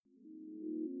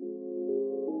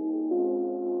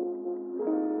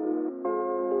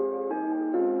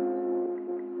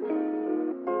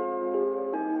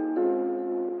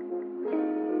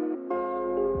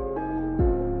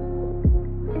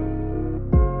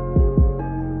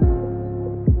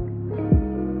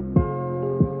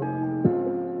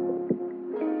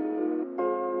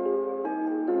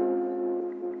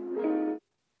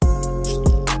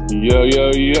Yo,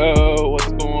 yo, yo,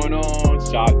 what's going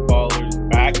on? Shot callers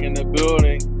back in the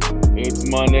building. It's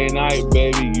Monday night,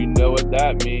 baby. You know what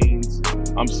that means.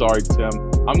 I'm sorry, Tim.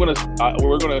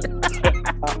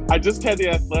 I just had the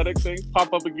Athletic thing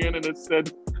pop up again, and it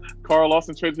said Carl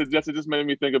Lawson traded to the Jets. It just made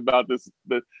me think about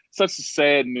such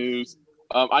sad news.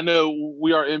 I know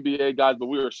we are NBA guys, but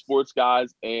we are sports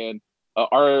guys, and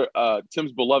our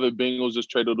Tim's beloved Bengals just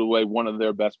traded away one of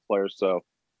their best players. So,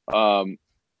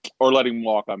 or let him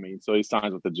walk. I mean, so he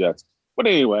signs with the Jets. But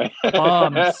anyway,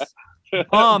 bums,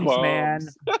 man,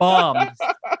 bums,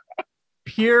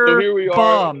 pure so here we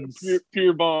bums, are,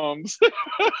 pure bums.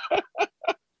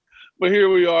 But here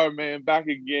we are, man, back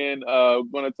again.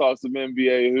 Going to talk some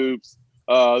NBA hoops.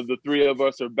 The three of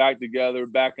us are back together,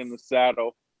 back in the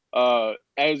saddle.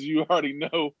 As you already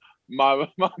know, my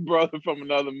brother from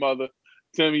another mother,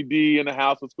 Timmy D, in the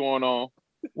house. What's going on?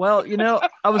 Well,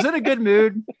 I was in a good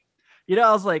mood.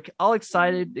 I was like all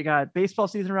excited. We got baseball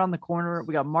season around the corner.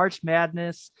 We got March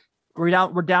Madness. We're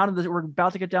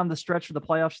about to get down the stretch for the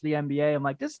playoffs for the NBA. I'm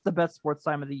like, this is the best sports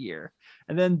time of the year.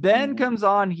 And then Ben comes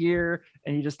on here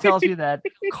and he just tells you that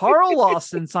Carl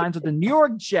Lawson signs with the New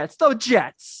York Jets. The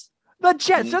Jets. They're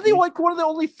one of the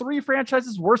only three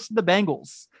franchises worse than the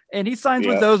Bengals. And he signs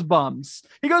with those bums.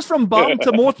 He goes from bum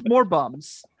to more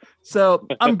bums. So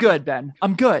I'm good, Ben.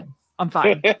 I'm good. I'm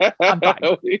fine.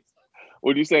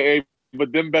 Would you say, hey,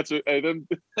 but them bets are, them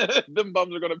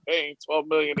bums are going to pay him $12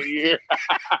 million a year.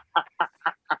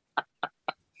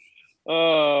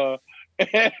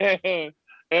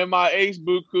 And my ace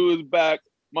buku is back.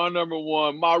 My number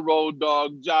one, my road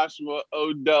dog, Joshua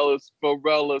Odellis,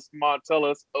 Forellis,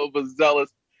 Montellis, Overzealous,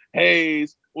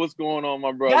 Hayes. What's going on,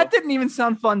 my brother? That didn't even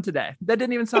sound fun today. That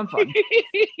didn't even sound fun.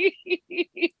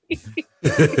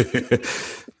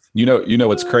 You know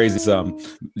what's crazy?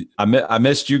 I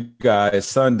missed you guys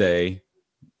Sunday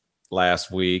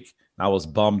last week. I was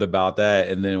bummed about that,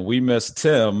 and then we missed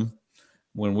Tim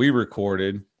when we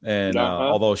recorded. And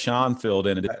although Sean filled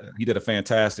in, he did a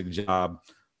fantastic job.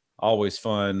 Always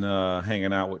fun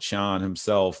hanging out with Sean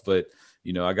himself. But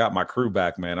I got my crew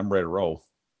back, man. I'm ready to roll.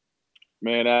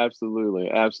 Man, absolutely.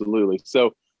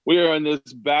 So we are in this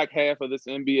back half of this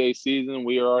NBA season.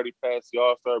 We are already past the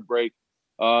All-Star break.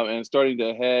 And starting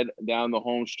to head down the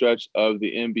home stretch of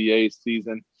the NBA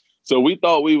season. So we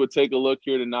thought we would take a look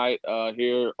here tonight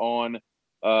here on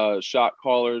Shot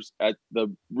Callers at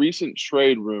the recent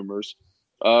trade rumors.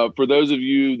 For those of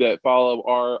you that follow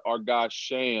our guy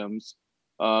Shams,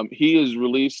 he has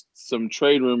released some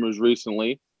trade rumors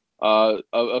recently of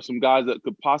some guys that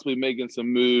could possibly making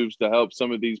some moves to help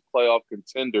some of these playoff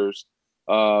contenders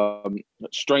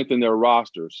strengthen their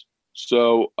rosters.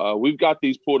 So we've got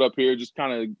these pulled up here. Just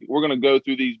kind of, we're going to go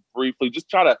through these briefly. Just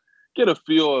try to get a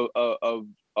feel of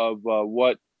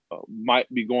what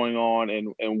might be going on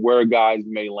and where guys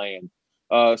may land.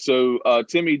 So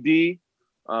Timmy D,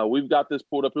 we've got this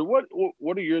pulled up here.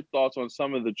 What are your thoughts on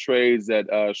some of the trades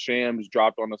that Shams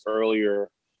dropped on us earlier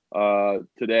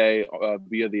today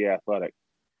via the Athletic?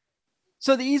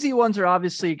 So the easy ones are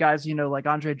obviously guys, like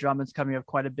Andre Drummond's coming up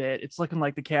quite a bit. It's looking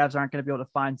like the Cavs aren't going to be able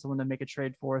to find someone to make a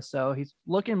trade for. So he's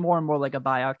looking more and more like a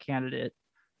buyout candidate.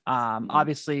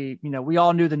 Obviously, we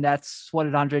all knew the Nets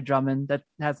wanted Andre Drummond. That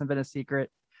hasn't been a secret.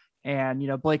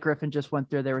 And, Blake Griffin just went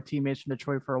there. They were teammates from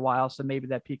Detroit for a while. So maybe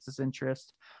that piques his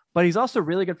interest. But he's also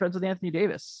really good friends with Anthony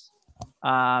Davis.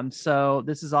 So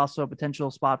this is also a potential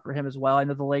spot for him as well. I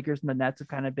know the Lakers and the Nets have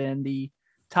kind of been the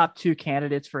top two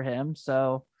candidates for him.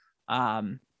 So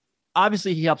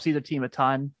obviously he helps either team a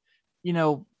ton.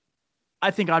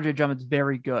 I think Andre Drummond's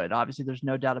very good. Obviously there's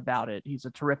no doubt about it. He's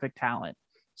a terrific talent.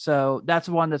 So that's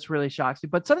one that's really shocks me,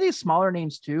 but some of these smaller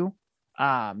names too.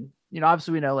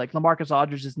 Obviously we know like LaMarcus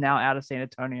Aldridge is now out of San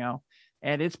Antonio,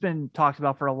 and it's been talked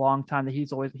about for a long time that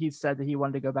he's said that he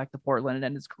wanted to go back to Portland and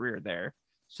end his career there.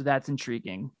 So that's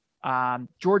intriguing.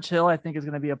 George Hill, I think, is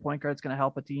going to be a point guard that's going to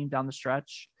help a team down the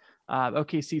stretch.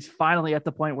 OKC's finally at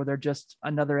the point where they're just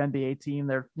another NBA team.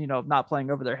 They're, not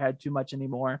playing over their head too much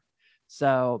anymore.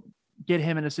 So get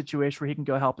him in a situation where he can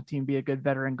go help a team be a good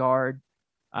veteran guard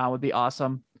would be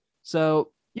awesome.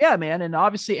 So yeah, man. And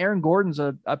obviously Aaron Gordon's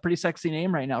a pretty sexy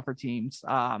name right now for teams.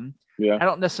 I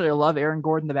don't necessarily love Aaron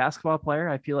Gordon, the basketball player.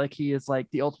 I feel like he is like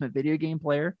the ultimate video game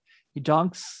player. He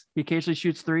dunks, he occasionally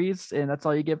shoots threes, and that's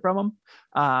all you get from him.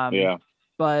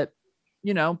 But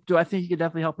do I think he could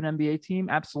definitely help an NBA team?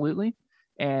 Absolutely.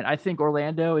 And I think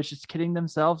Orlando is just kidding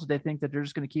themselves. They think that they're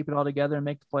just going to keep it all together and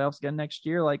make the playoffs again next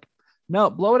year. Like, no,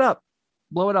 blow it up.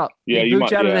 Yeah, get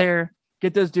Vooch out of there.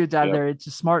 Get those dudes out of there. It's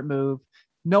a smart move.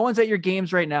 No one's at your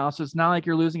games right now, so it's not like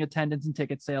you're losing attendance and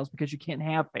ticket sales because you can't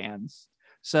have fans.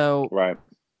 So,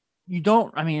 you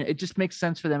don't. I mean, it just makes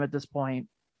sense for them at this point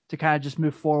to kind of just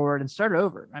move forward and start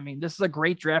over. I mean, this is a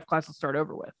great draft class to start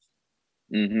over with.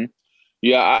 Mm-hmm.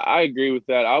 Yeah, I agree with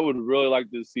that. I would really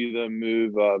like to see them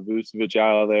move Vucevic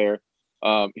out of there.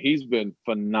 He's been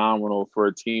phenomenal for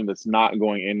a team that's not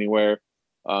going anywhere.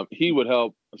 He would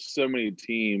help so many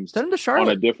teams Send him to Charlotte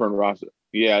on a different roster.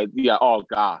 Yeah. Oh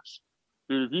gosh,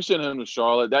 dude, if you send him to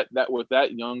Charlotte, that with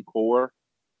that young core,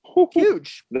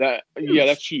 huge.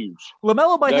 That's huge.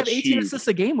 LaMelo might have 18 assists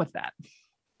a game with that.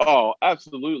 Oh,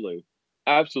 absolutely.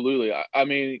 I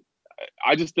mean,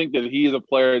 I just think that he is a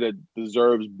player that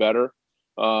deserves better.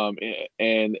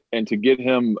 And to get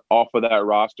him off of that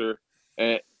roster,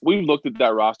 and we've looked at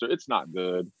that roster, it's not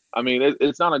good. I mean,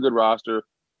 it's not a good roster.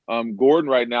 Gordon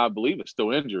right now, I believe, is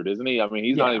still injured, isn't he? I mean,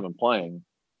 he's not even playing.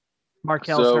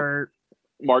 Markel's hurt.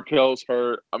 Markel's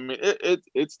hurt. I mean,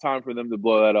 it's time for them to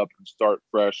blow that up and start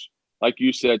fresh. Like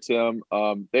you said, Tim,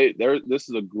 this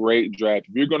is a great draft.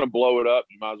 If you're going to blow it up,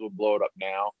 you might as well blow it up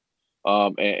now,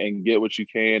 and get what you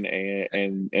can,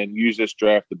 and use this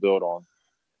draft to build on.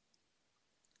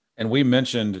 And we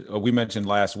mentioned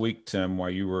last week, Tim,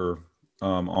 while you were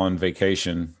on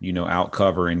vacation, out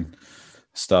covering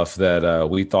stuff, that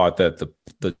we thought that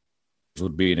the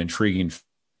would be an intriguing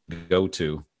to go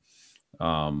to.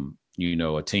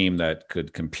 A team that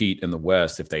could compete in the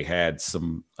West if they had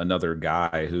another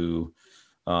guy who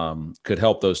could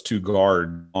help those two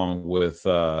guard along with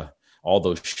all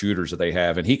those shooters that they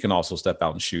have. And he can also step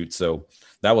out and shoot. So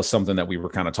that was something that we were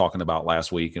kind of talking about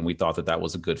last week. And we thought that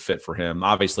was a good fit for him.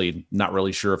 Obviously not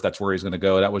really sure if that's where he's going to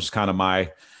go. That was just kind of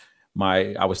I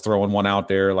was throwing one out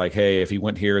there like, hey, if he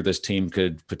went here, this team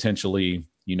could potentially,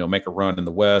 make a run in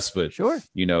the West. But, sure,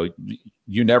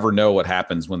 you never know what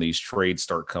happens when these trades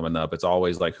start coming up. It's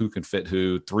always like who can fit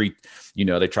who.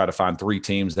 They try to find 3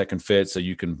 teams that can fit so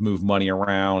you can move money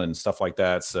around and stuff like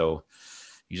that. So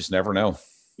you just never know.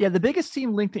 Yeah, the biggest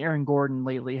team linked to Aaron Gordon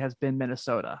lately has been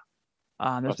Minnesota.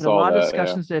 There's been a lot of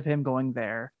discussions of him going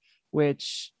there,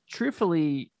 which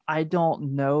truthfully, I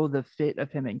don't know the fit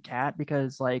of him and Cat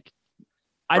because I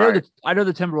know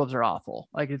the Timberwolves are awful.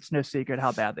 Like, it's no secret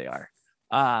how bad they are.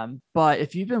 But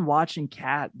if you've been watching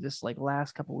Cat this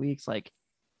last couple of weeks,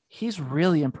 he's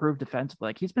really improved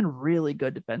defensively. He's been really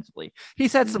good defensively.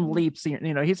 He's had some leaps,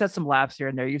 he's had some laps here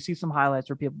and there. You see some highlights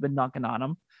where people have been dunking on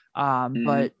him.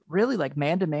 But really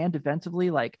man-to-man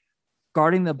defensively,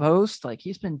 guarding the post,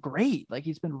 he's been great.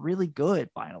 He's been really good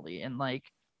finally. And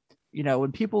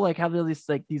when people have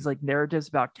these narratives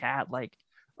about Cat,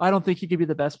 I don't think he could be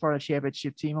the best part of a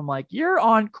championship team. I'm like, you're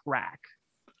on crack.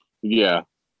 Yeah.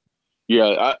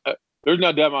 There's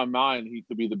no doubt in my mind he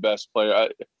could be the best player.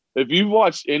 If you've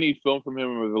watched any film from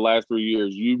him over the last 3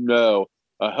 years,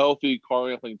 a healthy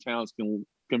Karl-Anthony Towns can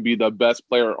be the best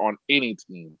player on any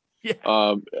team.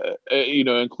 Yeah.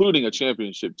 Including a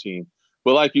championship team.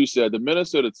 But like you said, the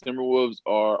Minnesota Timberwolves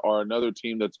are another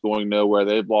team that's going nowhere.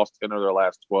 They've lost 10 of their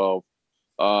last 12.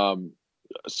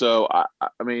 So I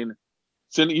mean,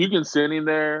 you can send him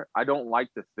there. I don't like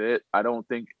the fit. I don't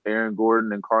think Aaron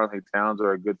Gordon and Karl-Anthony Towns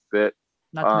are a good fit.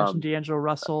 Not to mention D'Angelo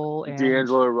Russell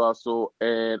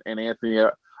and Anthony.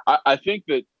 I think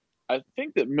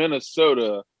that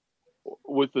Minnesota,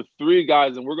 with the 3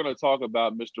 guys, and we're going to talk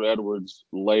about Mr. Edwards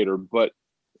later, but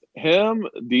him,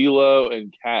 D'Lo,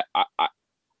 and Cat,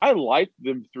 I like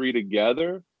them 3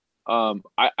 together.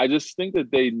 I just think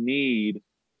that they need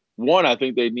one. I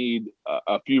think they need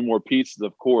a few more pieces,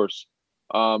 of course.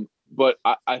 But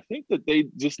I think that they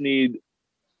just need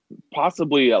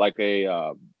possibly a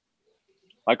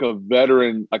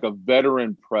veteran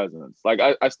presence.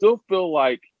 I still feel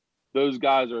like those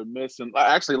guys are missing.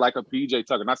 Actually, like a PJ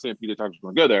Tucker. Not saying PJ Tucker's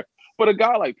going to go there, but a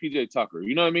guy like PJ Tucker.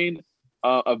 You know what I mean?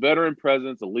 A veteran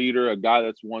presence, a leader, a guy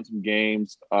that's won some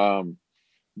games.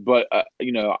 But I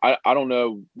don't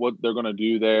know what they're going to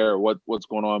do there or what's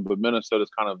going on. But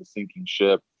Minnesota's kind of a sinking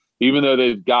ship, even though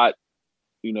they've got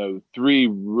 3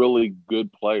 really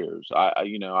good players. I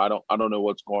don't know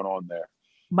what's going on there.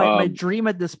 My dream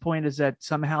at this point is that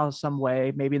somehow, some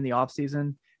way, maybe in the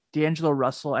offseason, D'Angelo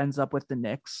Russell ends up with the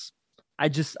Knicks. I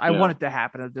want it to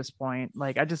happen at this point.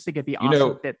 I just think it'd be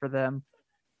awesome fit for them.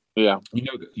 Yeah.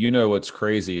 What's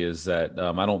crazy is that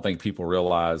I don't think people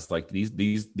realize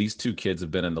these 2 kids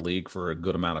have been in the league for a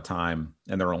good amount of time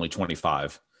and they're only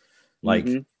 25.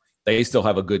 They still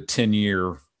have a good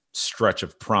 10-year stretch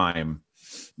of prime,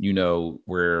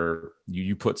 where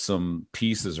you put some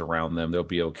pieces around them, they'll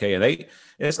be okay. And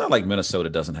it's not like Minnesota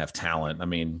doesn't have talent. I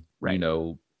mean, right.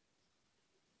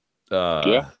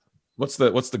 What's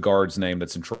the guard's name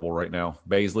that's in trouble right now?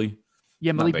 Baisley?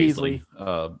 Yeah, not Malik Beasley.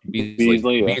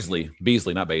 Beasley, yeah.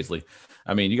 Beasley, not Beasley.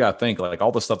 I mean, you got to think like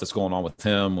all the stuff that's going on with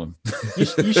him.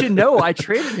 You should know I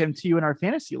traded him to you in our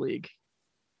fantasy league.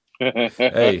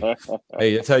 hey,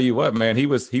 I tell you what, man, he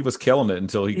was killing it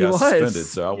until he got suspended.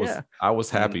 So I was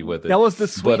happy with it. That was the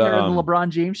sweetener in the LeBron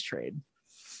James trade.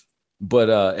 But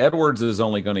Edwards is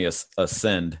only going to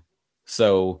ascend.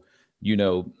 So,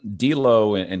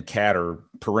 D'Lo and Cat are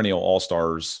perennial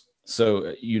all-stars.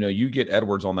 So, you get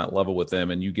Edwards on that level with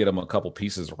them and you get them a couple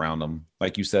pieces around them.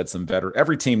 Like you said,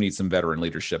 every team needs some veteran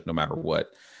leadership no matter what.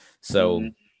 So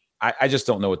I just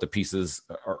don't know what the pieces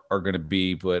are going to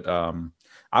be. But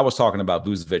I was talking about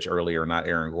Vucevic earlier, not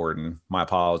Aaron Gordon. My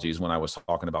apologies when I was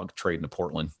talking about trading to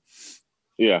Portland.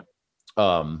 Yeah.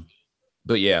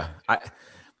 But yeah,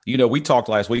 we talked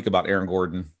last week about Aaron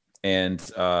Gordon, and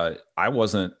I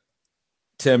wasn't.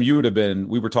 Tim, you would have been.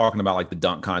 We were talking about like the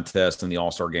dunk contest and the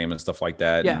All-Star game and stuff like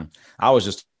that. Yeah. And I was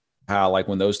just how like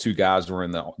when those two guys were in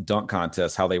the dunk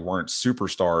contest, how they weren't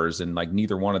superstars and like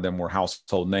neither one of them were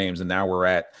household names. And now we're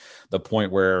at the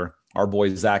point where our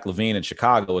boy Zach LaVine in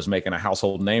Chicago is making a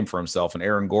household name for himself, and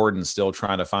Aaron Gordon's still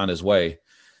trying to find his way.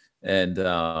 And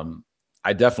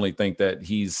I definitely think that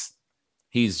he's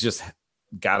just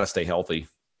got to stay healthy.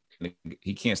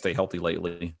 He can't stay healthy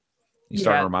lately. He's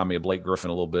starting to remind me of Blake Griffin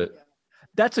a little bit.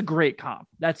 That's a great comp.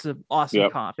 That's an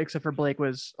awesome comp, except for Blake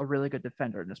was a really good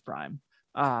defender in his prime.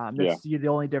 That's the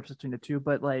only difference between the two.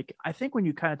 But like, I think when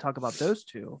you kind of talk about those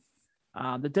two,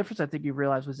 the difference I think you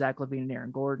realize with Zach LaVine and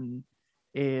Aaron Gordon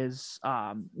is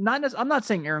I'm not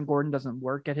saying Aaron Gordon doesn't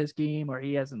work at his game or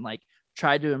he hasn't like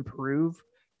tried to improve,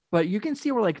 but you can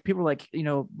see where like people are like,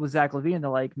 with Zach LaVine, they're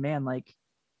like, man, like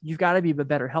you've got to be a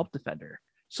better help defender.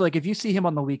 So like if you see him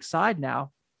on the weak side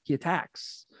now, he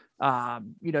attacks.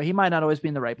 He might not always be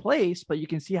in the right place, but you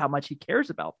can see how much he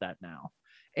cares about that now.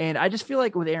 And I just feel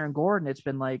like with Aaron Gordon, it's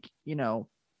been like, yeah,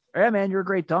 man, you're a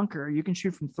great dunker. You can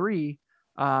shoot from three.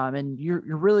 And you're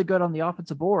really good on the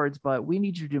offensive boards, but we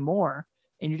need you to do more.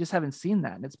 And you just haven't seen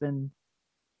that. And it's been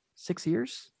 6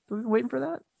 years. We've been waiting for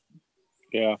that.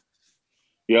 Yeah.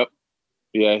 Yep.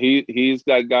 Yeah. He's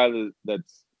that guy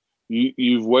that's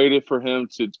you've waited for him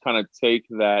to kind of take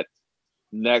that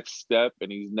next step,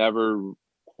 and he's never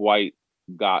quite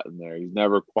gotten there. He's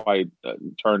never quite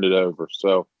turned it over.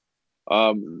 So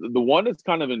the one that's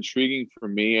kind of intriguing for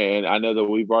me, and I know that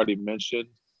we've already mentioned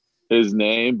his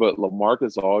name, but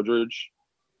LaMarcus Aldridge,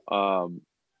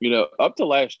 up to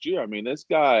last year, I mean, this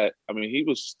guy, he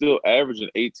was still averaging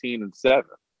 18 and 7.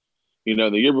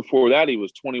 The year before that, he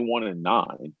was 21 and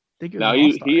 9. Now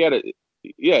he had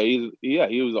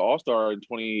he was an all-star in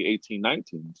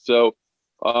 2018-19. So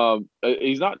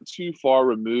he's not too far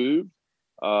removed.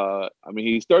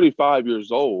 He's 35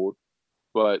 years old,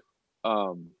 but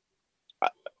of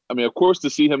course,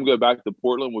 to see him go back to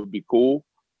Portland would be cool.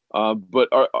 But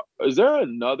is there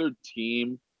another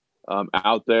team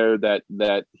out there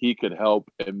that he could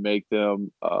help and make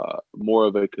them more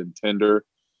of a contender?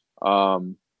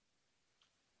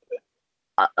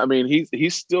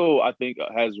 He's still, I think,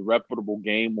 has reputable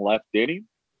game left in him.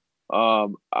 I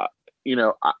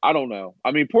don't know.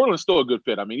 Portland's still a good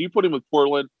fit. You put him with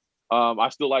Portland. I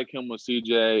still like him with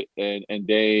CJ and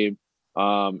Dame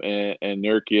and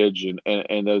Nurkic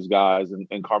and those guys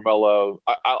and Carmelo.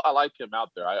 I like him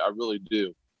out there. I really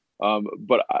do.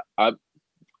 But I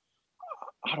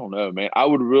don't know, man. I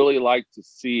would really like to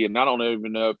see, and I don't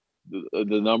even know if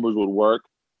the numbers would work.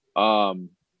 I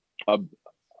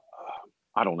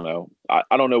don't know.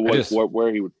 I don't know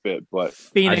where he would fit, but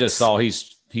Phoenix. I just saw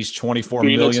he's 24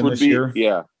 million this year.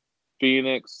 Yeah,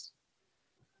 Phoenix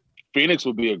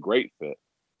would be a great fit.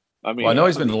 I know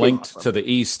he's been linked to the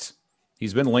East.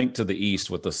 He's been linked to the East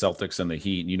with the Celtics and the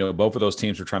Heat. Both of those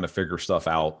teams are trying to figure stuff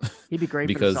out. He'd be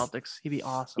great for the Celtics. He'd be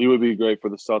awesome. He would be great for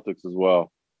the Celtics as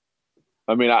well.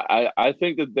 I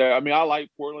think that I like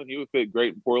Portland. He would fit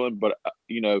great in Portland, but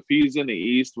if he's in the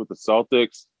East with the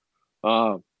Celtics,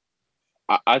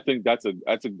 I think that's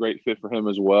a great fit for him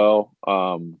as well.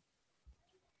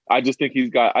 I still think he's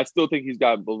got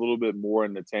a little bit more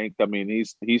in the tank.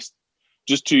 He's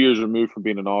just 2 years removed from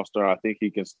being an all-star. I think he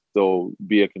can still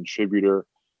be a contributor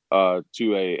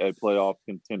to a playoff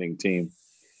contending team.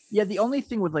 Yeah, the only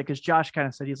thing with because Josh kind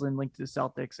of said he's linked to the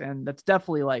Celtics, and that's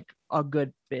definitely a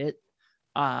good fit.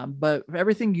 But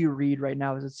everything you read right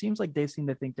now is it seems like they seem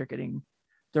to think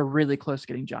they're really close to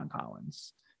getting John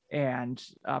Collins and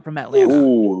from Atlanta.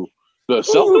 Ooh, the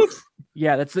Celtics?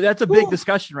 Yeah, that's a big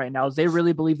discussion right now. Is they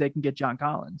really believe they can get John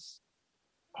Collins?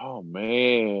 Oh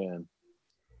man,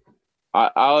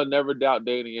 I'll never doubt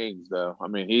Danny Ainge though.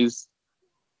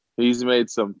 He's made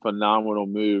some phenomenal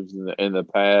moves in the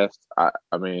past.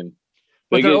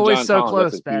 But they're always John so Collins,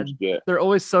 close, that's a Ben. huge get. They're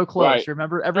always so close. Right.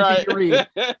 Remember everything you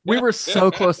read. We were so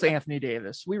close to Anthony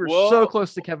Davis. We were so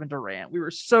close to Kevin Durant. We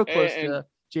were so close to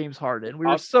James Harden. We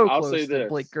were so close to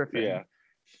Blake Griffin. Yeah.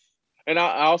 And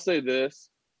I'll say this: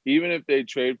 even if they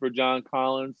trade for John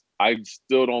Collins, I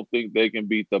still don't think they can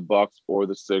beat the Bucks or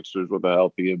the Sixers with a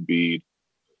healthy Embiid.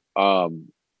 I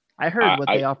heard what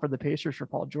they offered the Pacers for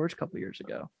Paul George a couple years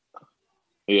ago.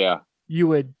 Yeah. You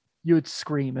would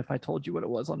scream if I told you what it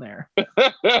was on there.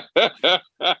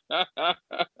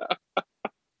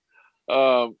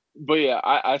 But yeah,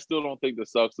 I still don't think the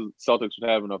Celtics would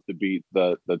have enough to beat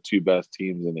the two best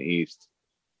teams in the East,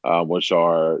 which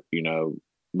are,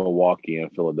 Milwaukee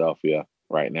and Philadelphia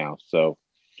right now. So,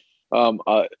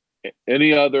 are there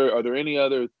any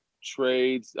other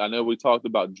trades? I know we talked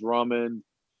about Drummond.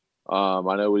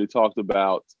 I know we talked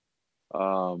about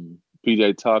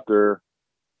PJ Tucker.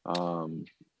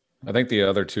 I think the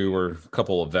other two were a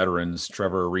couple of veterans,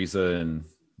 Trevor Ariza and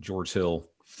George Hill.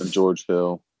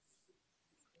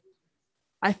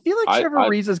 I feel like Trevor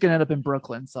Ariza is going to end up in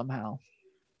Brooklyn somehow.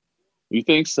 You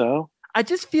think so? I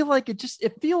just feel like it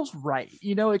feels right.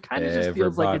 It kind of just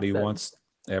feels like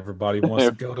everybody wants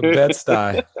to go to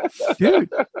Bed-Stuy.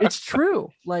 Dude, it's true.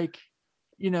 Like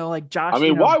Josh. I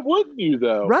mean, why wouldn't you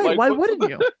though? Right. Like, why wouldn't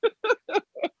you?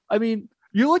 I mean,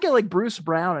 you look at like Bruce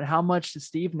Brown and how much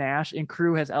Steve Nash and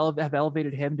crew have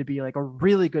elevated him to be like a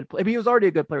really good player. I mean, he was already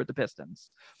a good player with the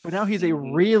Pistons, but now he's a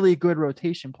really good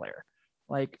rotation player.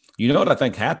 Like, what I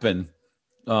think happened?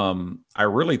 I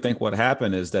really think what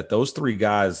happened is that those three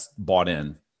guys bought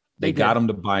in. They got him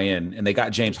to buy in, and they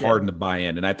got James Harden to buy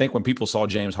in. And I think when people saw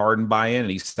James Harden buy in and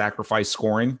he sacrificed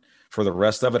scoring for the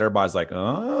rest of it, everybody's like,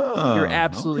 "Oh, you're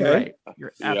absolutely right.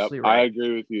 You're absolutely right." I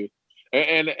agree with you.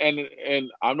 And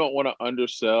I don't want to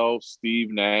undersell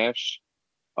Steve Nash,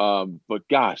 but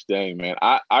gosh dang, man,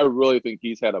 I really think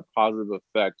he's had a positive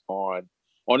effect on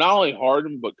not only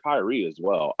Harden but Kyrie as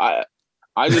well. I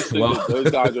just think that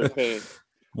those guys are paying.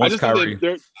 Once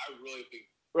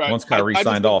Kyrie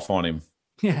signed off on him,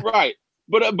 yeah, right.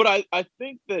 But I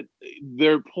think that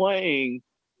they're playing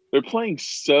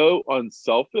so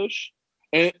unselfish,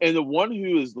 and the one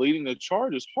who is leading the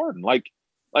charge is Harden. Like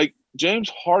James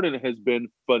Harden has been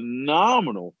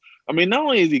phenomenal. I mean, not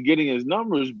only is he getting his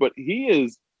numbers, but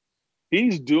he's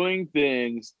doing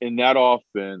things in that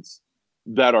offense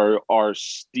that are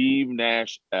Steve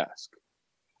Nash-esque.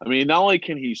 I mean, not only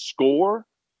can he score,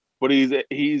 but he's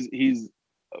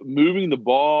moving the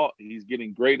ball. He's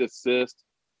getting great assists.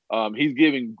 He's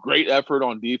giving great effort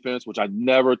on defense, which I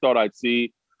never thought I'd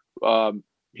see.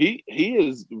 He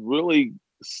has really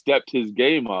stepped his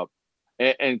game up,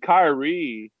 and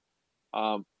Kyrie,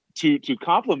 to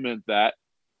complement that,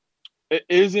 it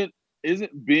isn't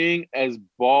being as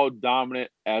ball dominant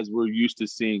as we're used to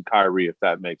seeing Kyrie, if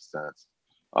that makes sense.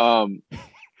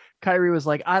 Kyrie was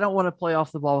like, I don't want to play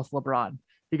off the ball with LeBron.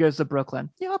 He goes to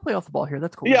Brooklyn. Yeah, I'll play off the ball here.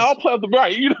 That's cool. Yeah, I'll play off the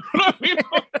right. You know what I mean?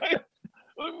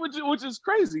 which is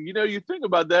crazy. You think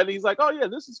about that, and he's like, oh yeah,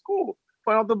 this is cool.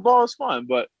 Playing off the ball is fun.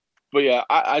 But yeah,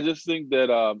 I just think that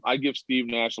I give Steve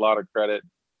Nash a lot of credit.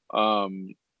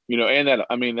 And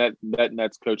that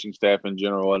Nets coaching staff in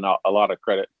general, and a lot of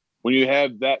credit. When you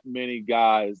have that many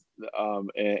guys,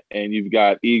 and you've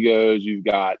got egos, you've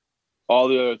got all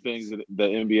the other things that the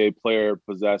NBA player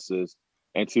possesses,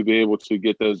 and to be able to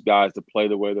get those guys to play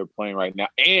the way they're playing right now,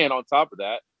 and on top of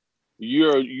that,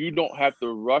 you don't have to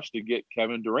rush to get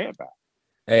Kevin Durant back.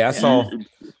 Hey, I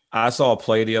saw a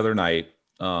play the other night.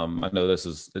 I know this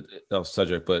is a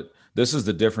subject, but this is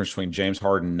the difference between James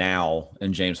Harden now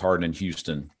and James Harden in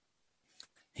Houston.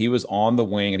 He was on the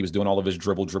wing and he was doing all of his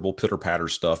dribble, pitter patter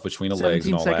stuff between the legs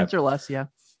and all 17 seconds that. or less, yeah.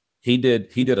 He did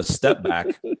a step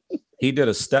back. He did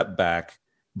a step back,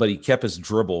 but he kept his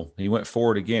dribble. He went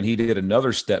forward again. He did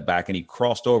another step back and he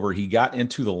crossed over. He got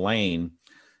into the lane.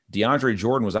 DeAndre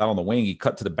Jordan was out on the wing. He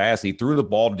cut to the basket. He threw the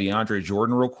ball to DeAndre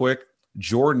Jordan real quick.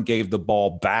 Jordan gave the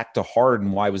ball back to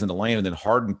Harden while he was in the lane, and then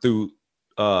Harden threw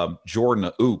Jordan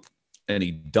a oop, and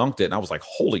he dunked it. And I was like,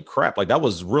 holy crap. Like, that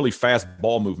was really fast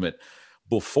ball movement.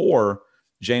 Before,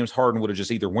 James Harden would have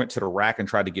just either went to the rack and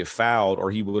tried to get fouled, or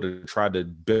he would have tried to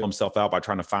build himself out by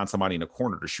trying to find somebody in a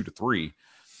corner to shoot a three.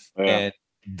 Yeah. And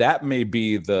that may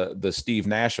be the Steve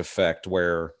Nash effect,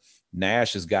 where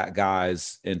Nash has got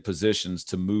guys in positions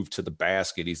to move to the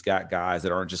basket. He's got guys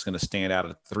that aren't just going to stand out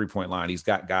at the three-point line. He's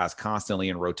got guys constantly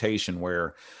in rotation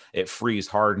where it frees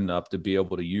Harden up to be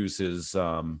able to use his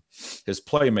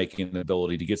playmaking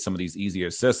ability to get some of these easy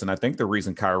assists. And I think the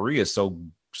reason Kyrie is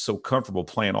so comfortable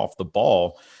playing off the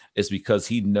ball is because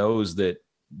he knows that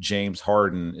James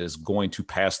Harden is going to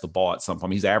pass the ball at some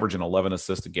point. He's averaging 11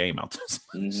 assists a game out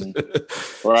there.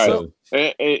 Mm-hmm. Right. So,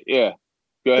 yeah.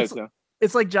 Go ahead, Sam.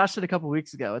 It's like Josh said a couple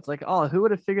weeks ago. It's like, oh, who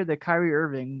would have figured that Kyrie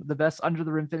Irving, the best under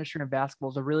the rim finisher in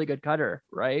basketball, is a really good cutter,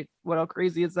 right? How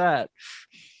crazy is that?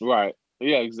 Right.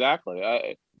 Yeah, exactly.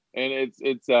 And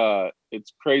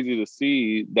it's crazy to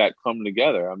see that come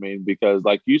together. I mean, because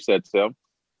like you said, Tim,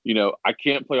 I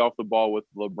can't play off the ball with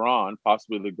LeBron,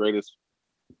 possibly the greatest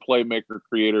playmaker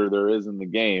creator there is in the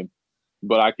game,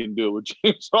 but I can do it with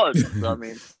James Harden. So, I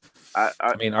mean,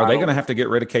 I mean, are they going to have to get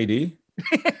rid of KD?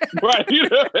 Right.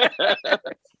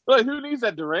 Like, who needs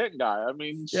that Durant guy? I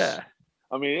mean, yeah.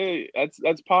 I mean,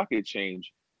 that's pocket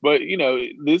change. But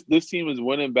this team is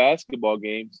winning basketball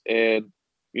games, and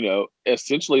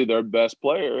essentially their best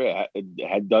player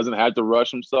doesn't have to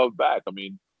rush himself back. I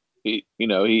mean, he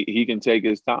can take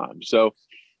his time. So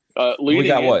we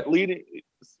got what?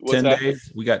 10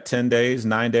 days. We got 10 days,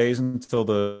 9 days until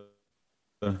the.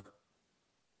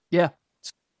 Yeah.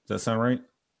 Does that sound right?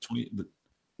 20.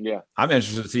 Yeah. I'm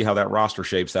interested to see how that roster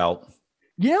shapes out.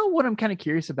 What I'm kind of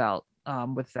curious about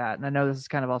with that, and I know this is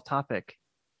kind of off topic.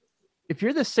 If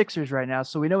you're the Sixers right now,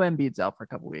 so we know Embiid's out for a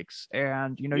couple weeks,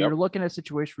 and you're looking at a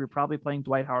situation where you're probably playing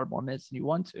Dwight Howard more minutes than you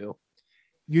want to.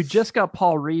 You just got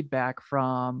Paul Reed back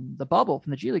from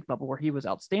the G League bubble, where he was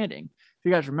outstanding. If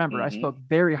you guys remember, I spoke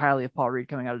very highly of Paul Reed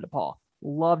coming out of DePaul.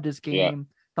 Loved his game.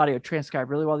 Thought he would transcribe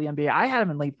really well the NBA. I had him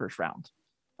in late first round.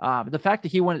 The fact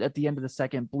that he went at the end of the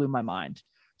second blew my mind.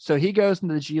 So he goes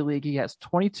into the G League. He has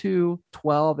 22,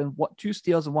 12, and 2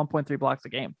 steals and 1.3 blocks a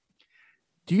game.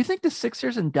 Do you think the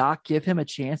Sixers and Doc give him a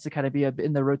chance to kind of be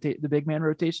in the big man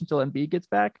rotation until Embiid gets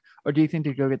back, or do you think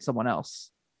they go get someone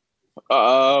else?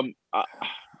 I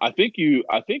think you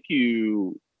have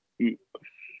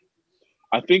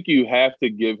to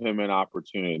give him an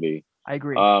opportunity. I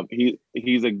agree.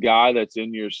 He's a guy that's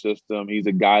in your system. He's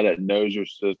a guy that knows your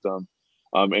system,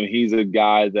 and he's a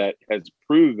guy that has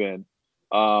proven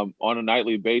on a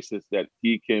nightly basis that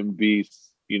he can be,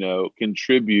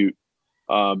 contribute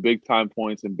big time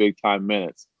points and big time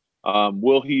minutes.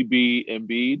 Will he be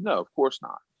Embiid? No, of course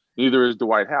not. Neither is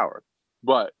Dwight Howard.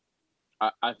 But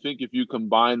I think if you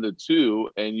combine the two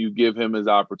and you give him his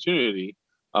opportunity,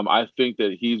 I think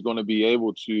that he's going to be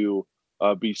able to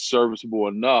be serviceable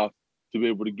enough to be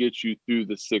able to get you through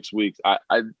the 6 weeks.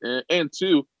 And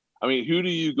two, I mean, who do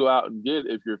you go out and get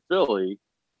if you're Philly?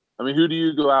 I mean, who do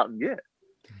you go out and get?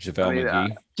 JaVale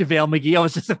McGee. JaVale McGee. I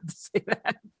was just about to say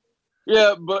that.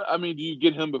 Yeah, but I mean, do you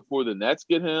get him before the Nets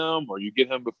get him, or you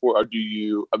get him before, or do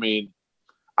you? I mean,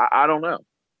 I don't know.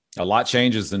 A lot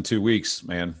changes in 2 weeks,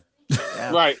 man.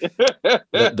 Yeah. Right.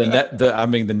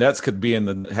 the Nets could be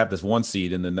have this 1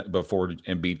 seed in the net before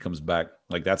Embiid comes back.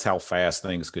 Like, that's how fast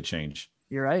things could change.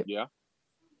 You're right. Yeah.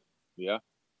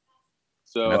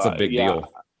 So and that's a big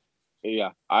deal.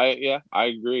 Yeah, I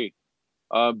agree.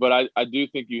 But I do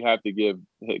think you have to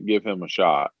give him a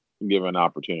shot, give an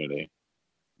opportunity.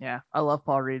 Yeah, I love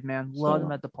Paul Reed, man. Loved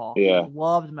him at DePaul. Yeah,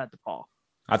 loved him at DePaul.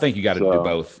 I think you got to do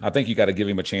both. I think you got to give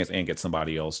him a chance and get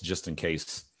somebody else just in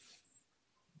case.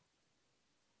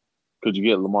 Could you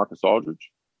get LaMarcus Aldridge?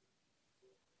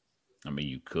 I mean,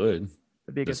 you could.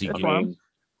 Does he give him?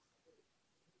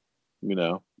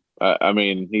 I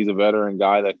mean, he's a veteran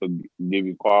guy that could give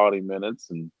you quality minutes,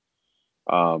 and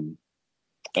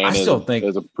I still think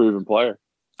as a proven player.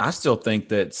 I still think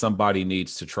that somebody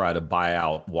needs to try to buy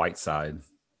out Whiteside.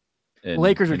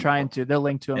 Lakers are trying to. They're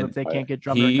linked to him if they can't get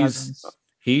Drummond or Cousins.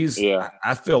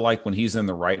 I feel like when he's in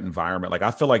the right environment, like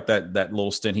I feel like that little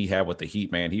stint he had with the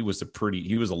Heat, man, he was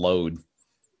a load.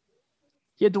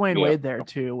 He had Dwayne Wade there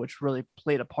too, which really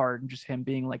played a part in just him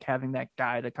being like having that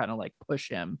guy to kind of like push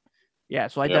him. Yeah,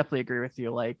 so I definitely agree with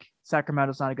you. Like,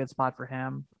 Sacramento's not a good spot for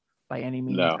him by any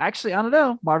means. No. Actually, I don't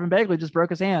know. Marvin Bagley just broke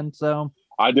his hand, so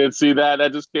I did see that.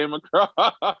 That just came across.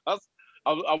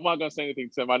 I'm not gonna say anything,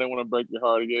 Tim. I didn't want to break your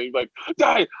heart again. He's like,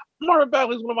 "Dang, Marvin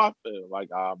Bagley's one of my." Like,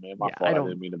 man, my fault. I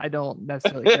didn't mean to. I don't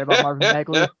necessarily care about Marvin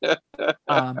Bagley.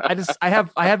 I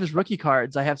have his rookie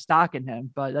cards. I have stock in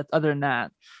him, but that's other than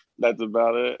that. That's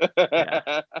about it.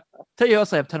 Yeah. Tell you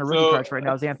also I have a ton of rookie cards right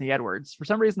now is Anthony Edwards. For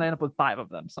some reason, I end up with 5 of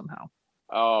them somehow.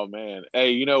 Oh man!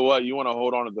 Hey, you know what? You want to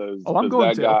hold on to those? Oh, I'm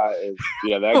going to.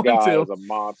 That guy is a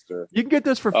monster. You can get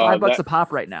those for $5 a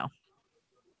pop right now.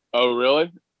 Oh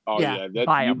really? Oh yeah.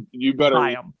 Buy them. You better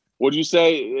buy them. Would you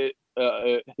say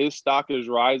his stock is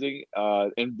rising?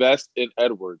 Invest in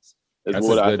Edwards is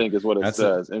what I think is what it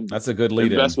says. That's a good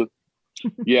lead. Invest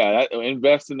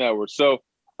in Edwards. So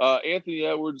Anthony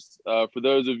Edwards, for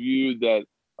those of you that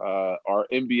are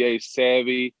NBA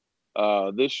savvy,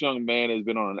 this young man has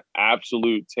been on an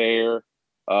absolute tear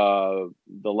the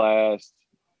last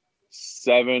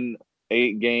 7,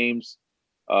 8 games.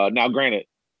 Now, granted,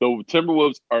 the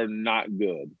Timberwolves are not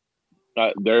good.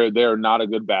 They're not a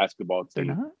good basketball team.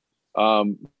 They're not.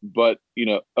 But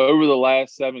over the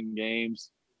last 7 games,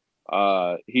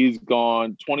 he's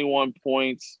gone 21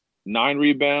 points, 9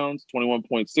 rebounds,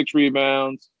 21.6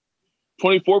 rebounds,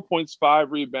 24 points,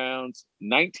 5 rebounds,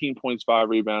 19 points, 5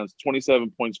 rebounds,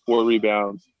 27 points, 4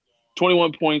 rebounds,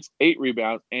 21 points, 8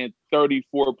 rebounds, and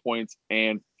 34 points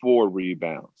and 4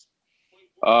 rebounds.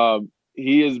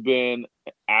 He has been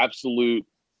an absolute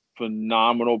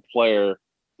phenomenal player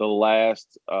the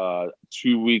last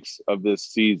 2 weeks of this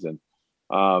season.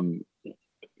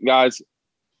 Guys,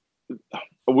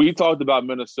 we talked about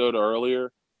Minnesota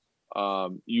earlier.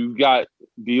 You've got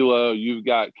D'Lo, you've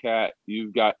got Cat,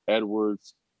 you've got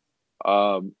Edwards.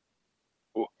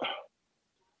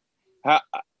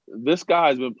 This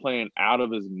guy's been playing out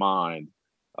of his mind,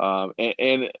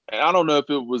 and I don't know if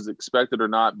it was expected or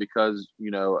not, because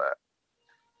when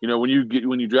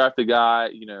you draft a guy,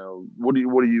 what do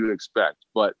you expect?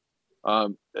 But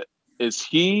is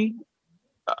he?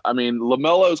 I mean,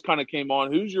 LaMelo's kind of came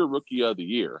on. Who's your rookie of the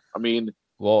year? I mean,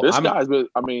 this guy's been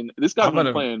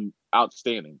playing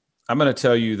outstanding. I'm going to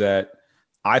tell you that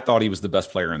I thought he was the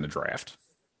best player in the draft.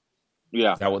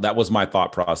 Yeah, that was my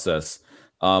thought process.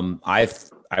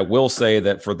 I will say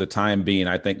that for the time being,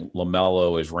 I think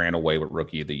LaMelo has ran away with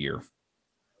rookie of the year.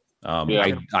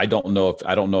 I don't know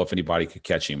if anybody could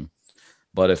catch him,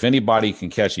 but if anybody can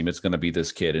catch him, it's going to be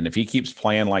this kid. And if he keeps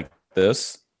playing like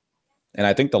this, and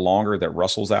I think the longer that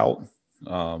Russell's out,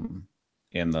 and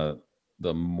the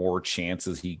more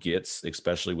chances he gets,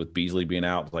 especially with Beasley being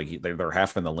out, like they're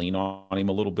having to lean on him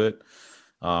a little bit.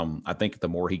 I think the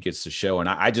more he gets to show, and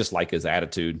I just like his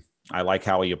attitude. I like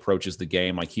how he approaches the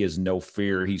game. Like, he has no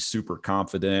fear. He's super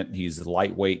confident. He's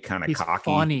lightweight, kind of cocky. He's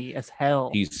funny as hell.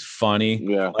 He's funny.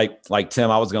 Yeah. Like Tim,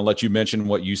 I was going to let you mention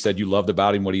what you said you loved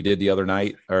about him, what he did the other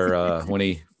night, or when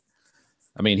he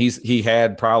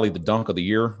had probably the dunk of the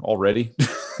year already.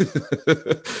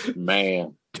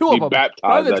 Man, 2 of them.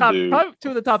 Baptized that dude. Probably 2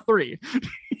 of the top 3.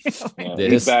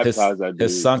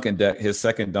 His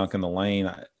second dunk in the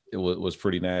lane, it was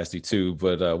pretty nasty too.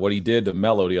 But what he did to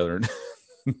Melo the other night,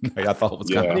 I thought it was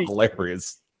kind of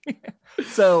hilarious.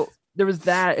 So there was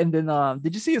that, and then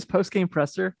did you see his post game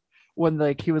presser when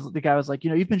the guy was like,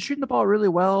 you've been shooting the ball really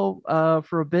well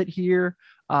for a bit here,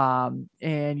 and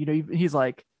he's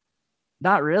like,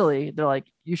 not really. They're like,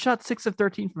 you shot 6 of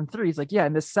 13 from 3. He's like, yeah,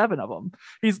 and missed 7 of them.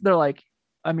 They're like,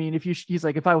 I mean, he's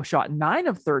like, if I shot 9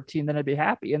 of 13, then I'd be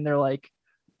happy. And they're like,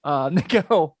 they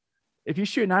go, if you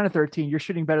shoot 9 of 13, you're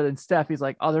shooting better than Steph. He's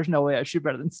like, oh, there's no way I shoot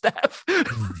better than Steph.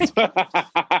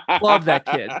 Love that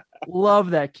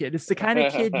kid. It's the kind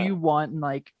of kid you want. And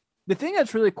like, the thing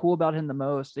that's really cool about him the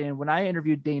most, and when I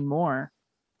interviewed Dane Moore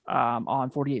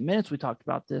on 48 Minutes, we talked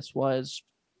about this, was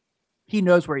he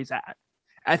knows where he's at.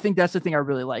 I think that's the thing I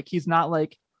really like. He's not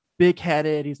like big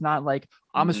headed. He's not like,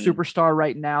 I'm a superstar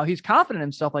right now. He's confident in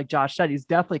himself. Like Josh said, he's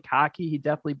definitely cocky. He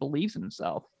definitely believes in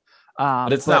himself.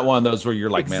 But it's not one of those where you're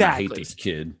like, man, I hate this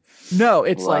kid. No,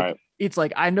 it's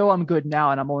like, I know I'm good now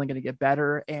and I'm only going to get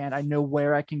better, and I know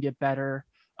where I can get better.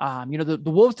 The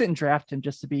Wolves didn't draft him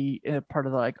just to be a part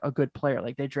of a good player.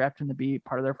 Like, they drafted him to be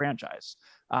part of their franchise.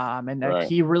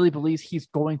 He really believes he's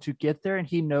going to get there, and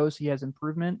he knows he has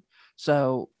improvement.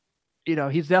 So,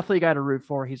 he's definitely a guy to root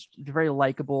for. He's very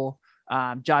likable.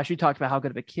 Josh, you talked about how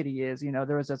good of a kid he is.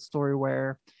 There was that story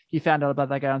where he found out about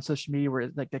that guy on social media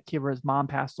where like the kid where his mom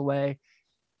passed away.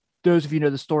 Those of you know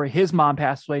the story, his mom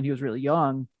passed away and he was really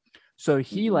young. So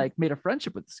he made a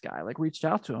friendship with this guy, reached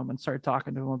out to him and started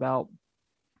talking to him about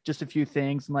just a few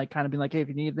things and kind of being like, hey, if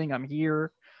you need anything, I'm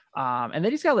here. And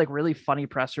then he's got really funny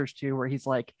pressers too, where he's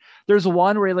like, there's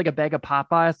one where he a bag of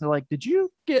Popeyes and they're like, did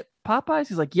you get Popeyes?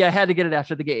 He's like, yeah, I had to get it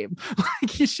after the game.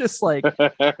 He's just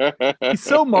he's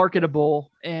so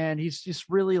marketable, and he's just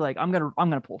really I'm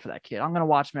gonna pull for that kid. I'm gonna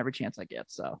watch him every chance I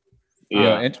get. So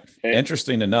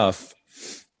interesting enough,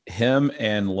 him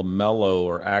and LaMelo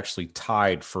are actually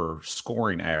tied for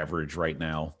scoring average right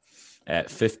now at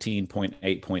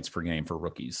 15.8 points per game for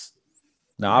rookies.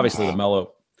 Now, obviously,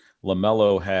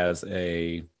 LaMelo has he's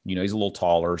a little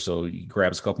taller, so he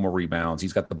grabs a couple more rebounds.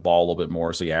 He's got the ball a little bit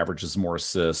more, so he averages more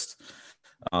assists.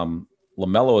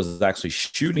 LaMelo is actually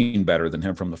shooting better than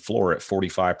him from the floor at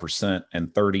 45% and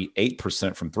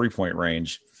 38% from three-point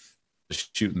range,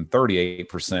 shooting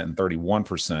 38% and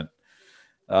 31%.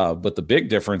 But the big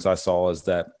difference I saw is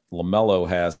that LaMelo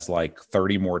has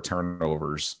 30 more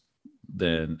turnovers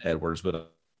than Edwards, but a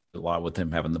lot with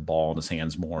him having the ball in his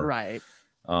hands more. Right.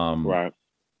 Right.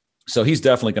 So he's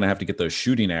definitely going to have to get those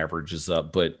shooting averages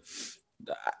up, but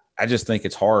I just think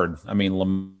it's hard. I mean,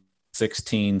 LaMelo,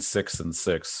 16, 6, and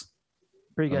 6.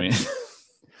 Pretty good. I mean,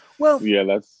 well,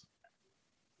 yeah,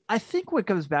 I think what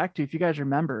comes back to, if you guys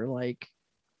remember, like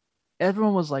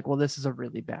everyone was like, well, this is a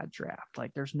really bad draft.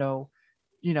 Like there's no,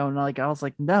 and like I was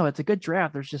like, no, it's a good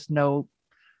draft. There's no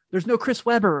Chris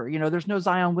Webber, there's no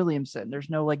Zion Williamson. There's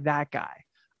no like that guy.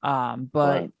 But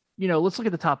right. Let's look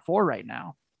at the top 4 right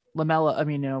now. LaMelo, I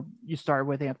mean, you start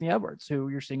with Anthony Edwards, who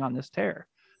you're seeing on this tear.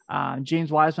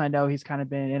 James Wiseman, I know he's kind of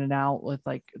been in and out with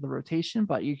like the rotation,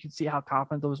 but you can see how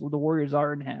confident the Warriors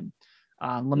are in him.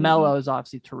 LaMelo is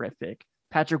obviously terrific.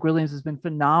 Patrick Williams has been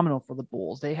phenomenal for the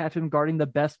Bulls. They have him guarding the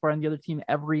best player on the other team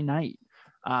every night.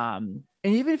 And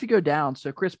even if you go down,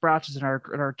 so Chris Brouch is in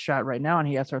our chat right now, and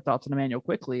he has our thoughts on Emmanuel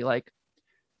quickly. Like,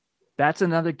 that's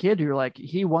another kid who, like,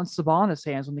 he wants the ball in his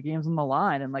hands when the game's on the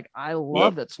line. And, like, I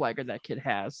love that swagger that kid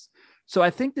has. So I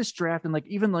think this draft, and, like,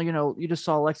 even though, you just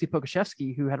saw Alexei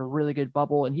Pokusevski, who had a really good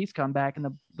bubble, and he's come back, and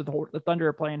the Thunder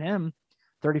are playing him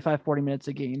 35, 40 minutes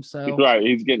a game. So right,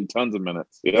 he's getting tons of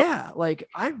minutes. Yep. Yeah, like,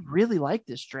 I really like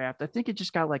this draft. I think it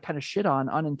just got, like, kind of shit on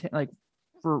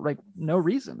for like no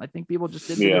reason. I think people just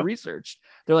didn't do their research.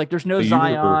 They're like, there's no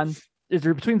Zion. Is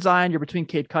there between Zion? You're between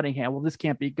Cade Cunningham. Well, this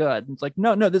can't be good. And it's like,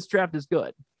 no, this draft is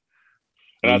good.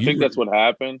 And I think that's what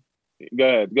happened. Go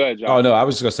ahead, John. Oh no, I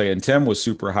was just gonna say, and Tim was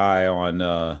super high on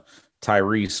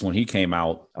Tyrese when he came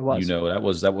out. That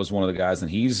was one of the guys, and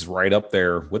he's right up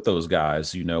there with those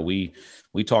guys. We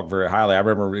talk very highly. I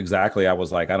remember exactly. I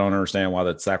was like, I don't understand why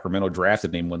that Sacramento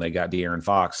drafted him when they got De'Aaron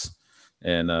Fox.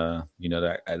 And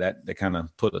that kind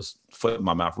of put a foot in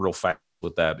my mouth real fast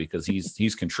with that, because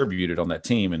he's contributed on that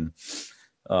team, and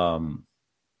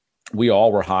we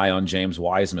all were high on James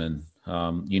Wiseman.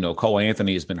 Cole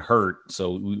Anthony has been hurt,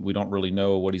 so we don't really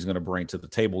know what he's going to bring to the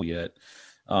table yet.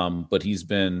 But he's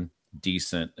been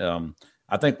decent.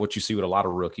 I think what you see with a lot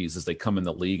of rookies is they come in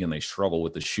the league and they struggle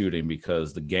with the shooting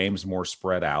because the game's more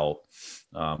spread out.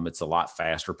 It's a lot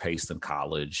faster paced than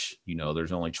college.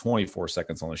 There's only 24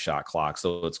 seconds on the shot clock.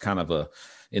 So it's kind of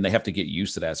and they have to get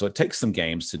used to that. So it takes some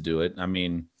games to do it. I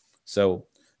mean,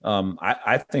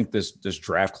 I think this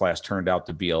draft class turned out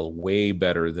to be a way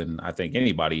better than I think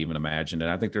anybody even imagined.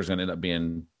 And I think there's going to end up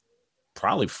being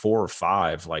probably 4 or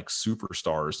 5 like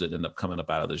superstars that end up coming up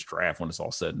out of this draft when it's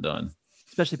all said and done.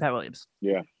 Especially Pat Williams.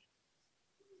 Yeah.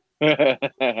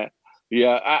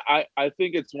 Yeah, I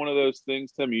think it's one of those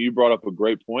things, Tim. You brought up a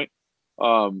great point.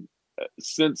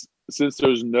 Since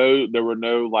there were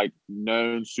no like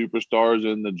known superstars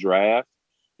in the draft,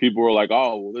 people were like,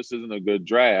 oh, well, this isn't a good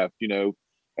draft.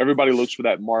 Everybody looks for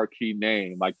that marquee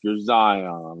name, like your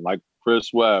Zion, like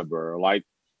Chris Webber, like,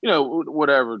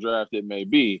 whatever draft it may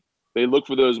be. They look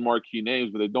for those marquee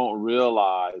names, but they don't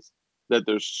realize that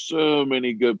there's so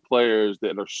many good players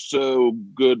that are so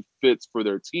good fits for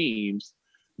their teams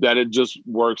that it just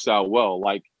works out well.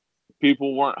 Like,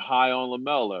 people weren't high on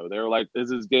LaMelo. They were like, is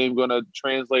this game going to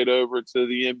translate over to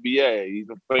the NBA? He's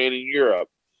been playing in Europe.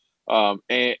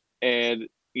 And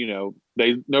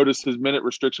they noticed his minute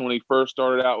restriction when he first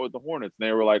started out with the Hornets. And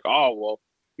they were like, oh, well,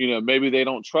 maybe they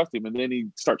don't trust him. And then he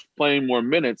starts playing more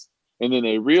minutes. And then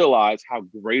they realize how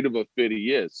great of a fit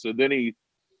he is. So then he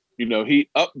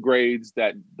upgrades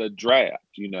the draft,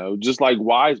 just like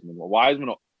Wiseman. Well, Wiseman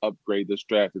will upgrade this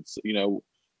draft. It's,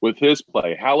 with his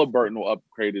play. Halliburton will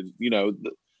upgrade it.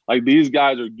 Like, these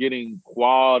guys are getting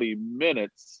quality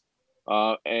minutes,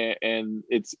 and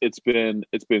it's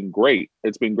been great.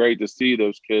 It's been great to see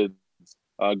those kids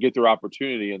get their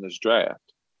opportunity in this draft.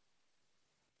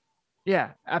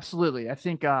 Yeah, absolutely. I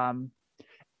think, and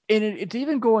it's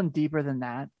even going deeper than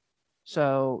that.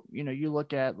 So, you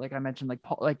look at, like I mentioned, like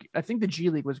Paul, like I think the G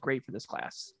League was great for this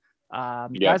class.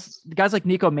 Guys like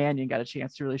Nico Mannion got a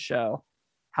chance to really show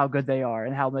how good they are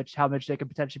and how much they could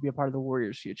potentially be a part of the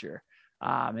Warriors' future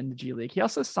in the G League. He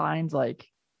also signed like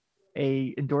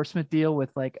a endorsement deal with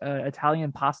like a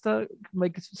Italian pasta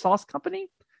like sauce company.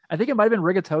 I think it might have been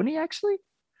Rigatoni, actually.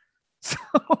 So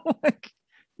like,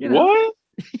 what?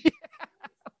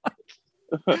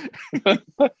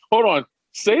 Hold on,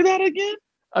 say that again.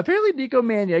 Apparently Nico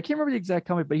Mannion, I can't remember the exact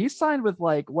company, but he signed with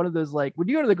like one of those, like when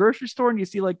you go to the grocery store and you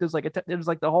see like there's like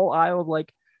the whole aisle of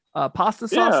like pasta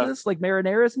sauces, like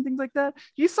marinaras and things like that.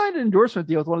 He signed an endorsement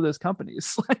deal with one of those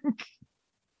companies. Like,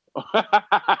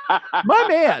 my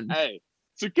man, hey,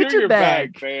 get your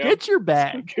bag, fam. Get your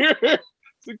bag.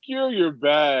 Secure your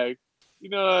bag. You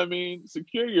know what I mean?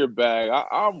 Secure your bag.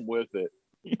 I'm with it.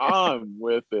 I'm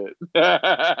with it.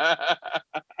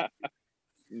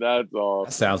 That's all.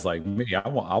 That sounds like me. I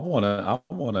want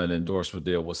an endorsement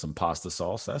deal with some pasta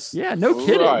sauce. That's no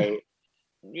kidding. Right.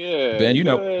 Yeah, Ben,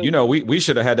 we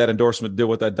should have had that endorsement deal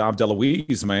with that Dom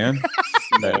DeLuise, man.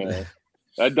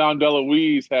 That Don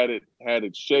DeLuise had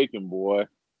it shaking, boy.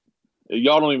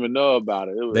 Y'all don't even know about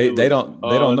it. They don't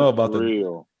know about the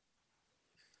real.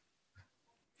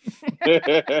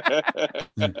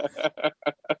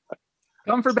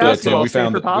 Come for basketball, we stay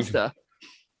found for it. pasta.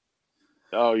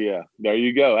 Oh yeah, there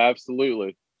you go.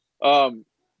 Absolutely.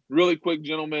 Really quick,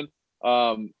 gentlemen.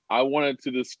 I wanted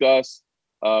to discuss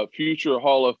future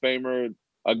Hall of Famer,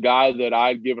 a guy that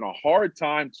I'd given a hard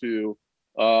time to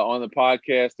on the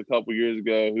podcast a couple years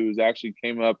ago, who's actually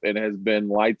came up and has been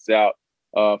lights out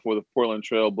for the Portland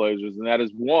Trail Blazers, and that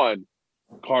is one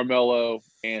Carmelo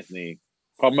Anthony.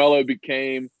 Carmelo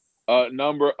became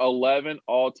number 11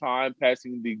 all time,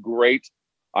 passing the great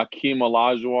Akeem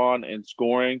Olajuwon in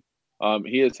scoring.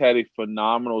 He has had a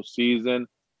phenomenal season.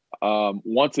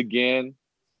 Once again,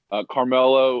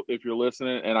 Carmelo, if you're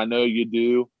listening, and I know you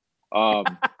do,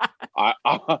 I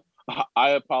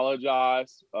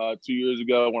apologize 2 years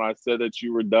ago when I said that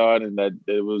you were done and that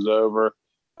it was over.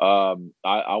 I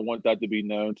want that to be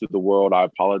known to the world. I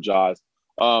apologize.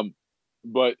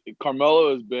 But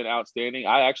Carmelo has been outstanding.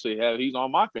 He's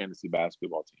on my fantasy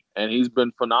basketball team, and he's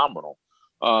been phenomenal.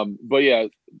 But yeah,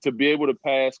 to be able to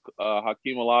pass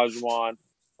Hakeem Olajuwon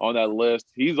on that list,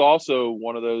 he's also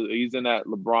one of those, he's in that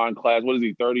LeBron class. What is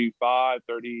he, 35,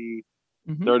 30,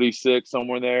 36,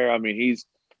 somewhere there? I mean,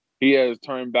 he has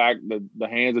turned back the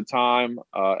hands of time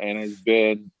and has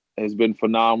been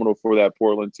phenomenal for that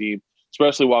Portland team,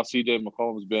 especially while CJ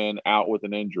McCollum's been out with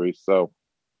an injury. So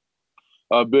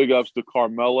big ups to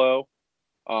Carmelo.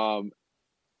 The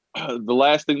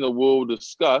last thing that we'll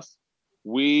discuss,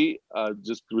 we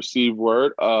just received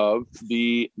word of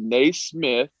the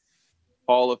Naismith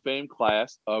Hall of Fame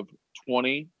class of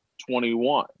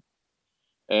 2021.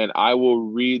 And I will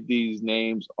read these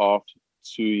names off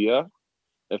to you.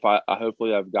 If I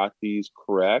hopefully I've got these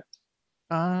correct.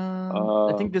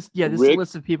 I think this is a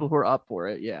list of people who are up for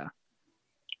it. Yeah.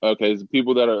 Okay, the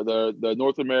people that are the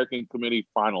North American Committee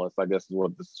finalists, I guess is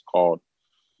what this is called.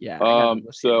 Yeah.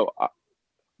 So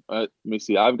let me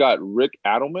see. I've got Rick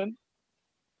Adelman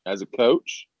as a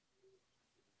coach.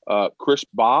 Chris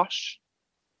Bosh.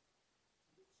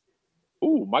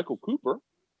 Ooh, Michael Cooper.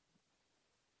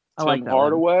 I like Tim that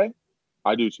Hardaway. One.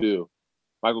 I do too.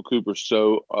 Michael Cooper,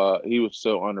 he was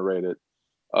so underrated.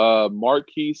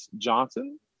 Marquise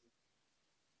Johnson.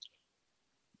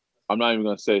 I'm not even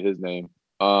going to say his name.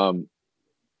 I'll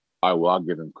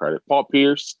give him credit. Paul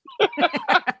Pierce.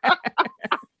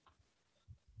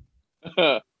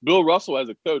 Bill Russell as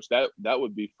a coach, that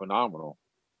would be phenomenal.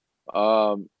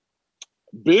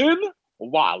 Ben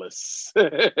Wallace.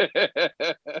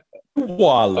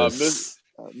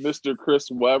 Mr. Chris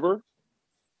Webber.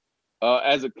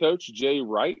 As a coach, Jay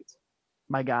Wright.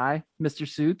 My guy, Mr.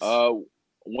 Suits.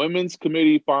 Women's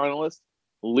committee finalist,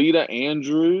 Lita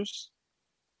Andrews.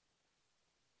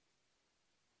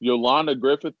 Yolanda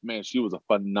Griffith, man, she was a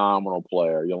phenomenal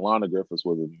player. Yolanda Griffith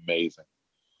was amazing.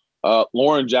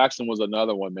 Lauren Jackson was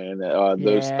another one, man.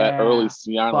 Those early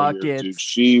Siano years, dude,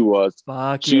 she was a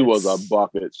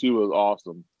bucket. She was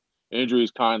awesome.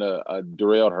 Injuries kind of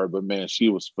derailed her, but man, she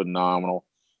was phenomenal.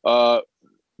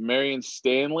 Marion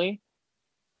Stanley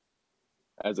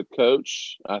as a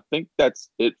coach. I think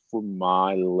that's it for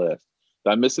my list.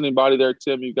 Did I miss anybody there,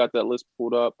 Tim? You got that list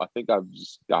pulled up? I think I've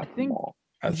just got them all.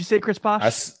 Did you say Chris Bosh? I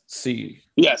see.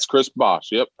 Yes, Chris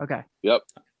Bosh. Yep. Okay. Yep.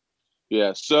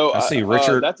 Yeah. So I see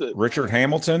Richard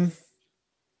Hamilton.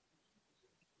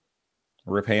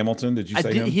 Rip Hamilton. Did you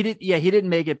say him? He did. Yeah, he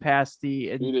didn't make it past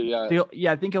the. He did,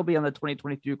 yeah. I think he'll be on the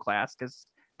 2022 class because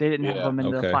they didn't have him in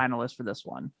the finalists for this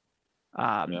one.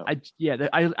 I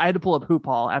had to pull up Hoop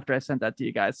Hall after I sent that to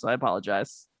you guys, so I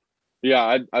apologize.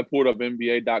 Yeah, I pulled up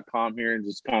NBA.com here and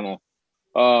just kind of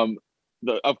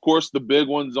of course the big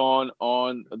ones on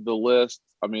the list.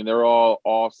 I mean, they're all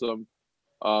awesome.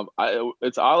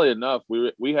 It's oddly enough,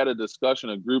 we had a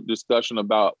group discussion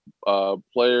about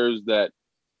players that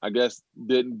I guess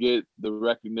didn't get the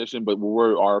recognition, but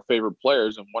were our favorite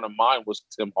players, and one of mine was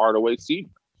Tim Hardaway Sr.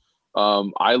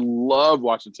 I love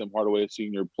watching Tim Hardaway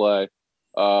Sr. play.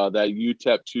 That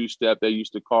UTEP two-step, they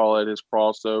used to call it, his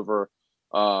crossover.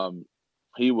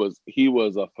 He was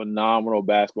a phenomenal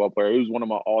basketball player. He was one of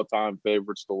my all-time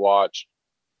favorites to watch.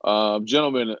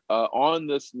 Gentlemen, on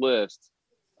this list,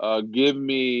 give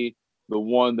me the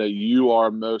one that you are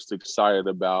most excited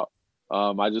about.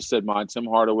 I just said mine. Tim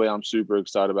Hardaway, I'm super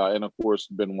excited about, and of course,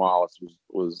 Ben Wallace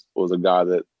was a guy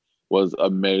that was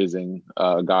amazing.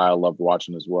 A guy I loved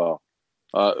watching as well.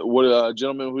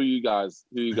 Gentlemen, who you guys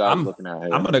looking at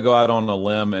here? I'm going to go out on a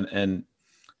limb, and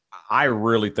I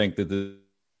really think that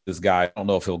this guy, I don't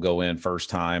know if he'll go in first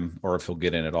time or if he'll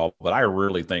get in at all, but I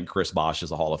really think Chris Bosh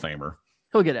is a Hall of Famer.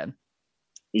 He'll get in.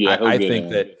 Yeah, I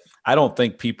think that I don't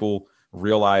think people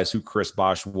realize who Chris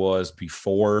Bosh was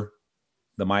before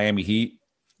the Miami Heat.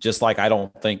 Just like I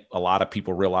don't think a lot of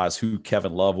people realize who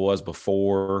Kevin Love was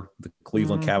before the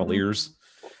Cleveland Cavaliers.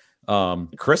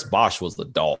 Chris Bosh was the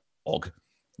dog.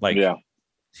 Like,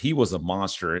 he was a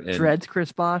monster. And Dreads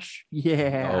Chris Bosh.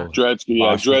 Yeah. Dreads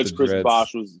Chris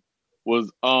Bosh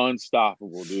was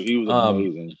unstoppable, dude. He was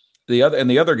amazing. The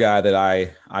other guy that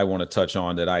I want to touch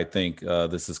on that I think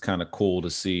this is kind of cool to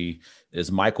see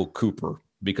is Michael Cooper,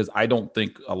 because I don't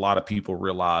think a lot of people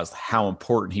realized how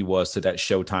important he was to that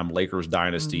Showtime Lakers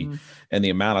dynasty and the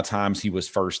amount of times he was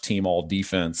first team all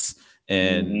defense.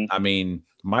 And I mean,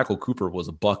 Michael Cooper was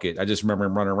a bucket. I just remember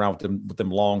him running around with them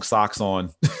long socks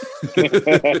on.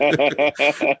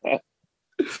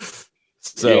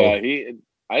 So yeah,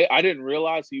 I didn't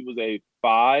realize he was a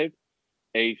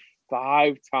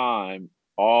five-time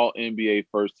all NBA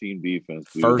first team defense.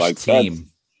 Dude. First team.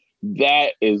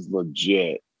 That is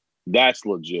legit. That's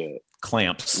legit.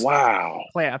 Clamps. Wow.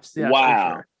 Clamps. Yeah,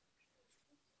 wow. Sure.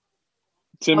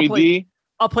 Timmy D.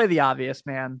 I'll play the obvious,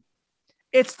 man.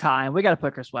 It's time. We got to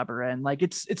put Chris Webber in. Like,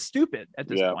 it's stupid at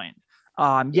this point.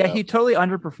 He totally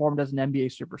underperformed as an NBA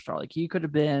superstar. Like, he could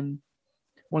have been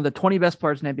one of the 20 best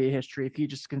players in NBA history if he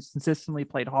just consistently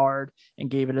played hard and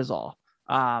gave it his all.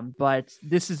 But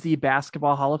this is the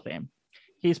Basketball Hall of Fame.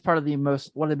 He's part of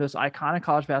one of the most iconic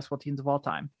college basketball teams of all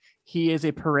time. He is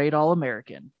a parade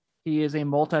All-American. He is a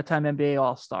multi-time NBA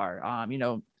All-Star.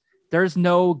 There's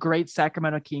no great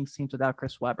Sacramento Kings teams without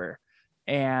Chris Webber.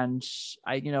 And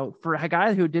for a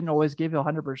guy who didn't always give you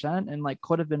 100% and like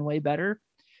could have been way better,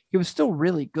 he was still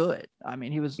really good. I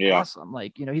mean, he was awesome.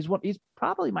 Like, he's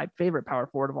probably my favorite power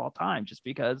forward of all time, just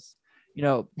because,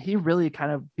 he really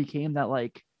kind of became that,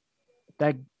 like,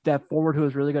 that forward who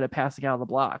was really good at passing out of the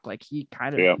block. Like, he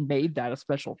kind of made that a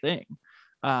special thing.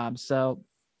 So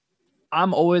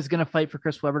I'm always going to fight for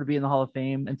Chris Webber to be in the Hall of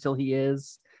Fame until he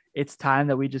is. It's time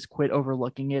that we just quit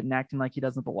overlooking it and acting like he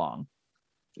doesn't belong.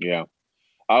 Yeah,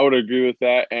 I would agree with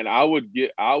that. And I would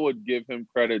give him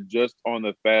credit just on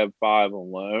the Fab Five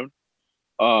alone.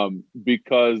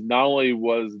 Because not only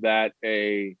was that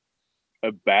a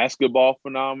basketball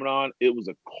phenomenon, it was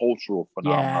a cultural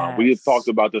phenomenon. Yes. We had talked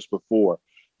about this before.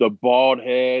 The bald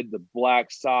head, the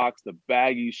black socks, the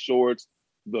baggy shorts,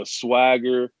 the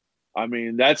swagger. I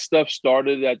mean, that stuff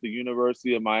started at the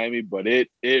University of Miami, but it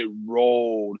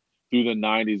rolled through the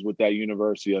 90s with that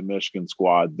University of Michigan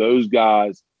squad. Those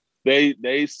guys,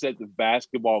 they set the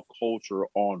basketball culture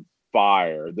on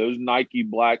fire. Those Nike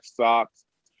black socks,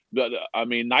 I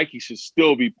mean, Nike should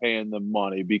still be paying them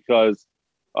money because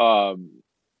their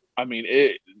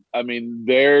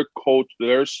culture,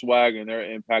 their swag and their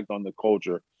impact on the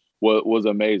culture was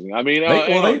amazing. I mean,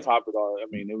 on top of it all, I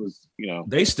mean, it was,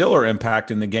 they still are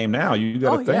impacting the game now. You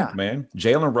got to think, man.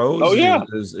 Jalen Rose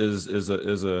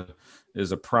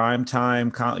is a prime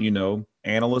time,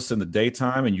 analyst in the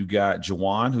daytime, and you got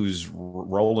Juwan, who's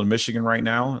rolling Michigan right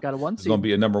now. Got a 1 seed. He's going to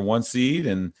be a number 1 seed,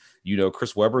 and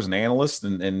Chris Webber's an analyst,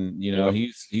 and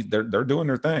they're doing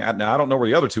their thing. Now I don't know where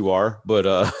the other two are, but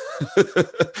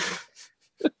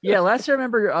last year I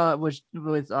remember was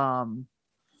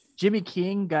Jimmy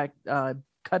King got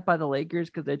cut by the Lakers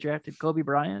because they drafted Kobe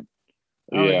Bryant.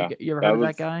 You ever heard of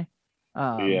that guy?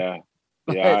 I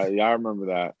remember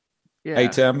that. Yeah. Hey,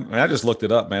 Tim, I just looked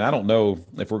it up, man. I don't know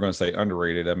if we're going to say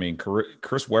underrated. I mean,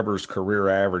 Chris Webber's career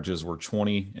averages were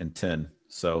 20 and 10.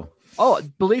 So,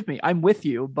 believe me, I'm with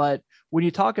you. But when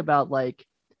you talk about, like,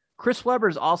 Chris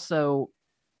Webber's also,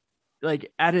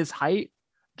 like, at his height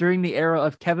during the era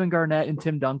of Kevin Garnett and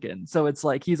Tim Duncan. So it's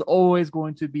like he's always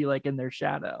going to be, like, in their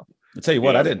shadow. I'll tell you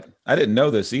what, I didn't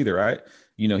know this either.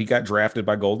 He got drafted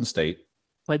by Golden State.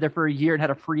 Played there for a year and had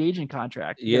a free agent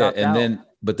contract. Yeah,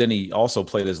 but then he also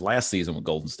played his last season with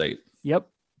Golden State. Yep.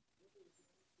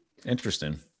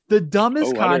 Interesting. The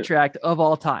dumbest contract of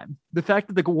all time. The fact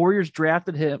that the Warriors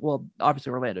drafted him, well,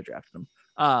 obviously Orlando drafted him,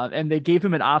 and they gave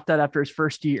him an opt-out after his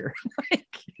first year.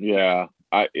 I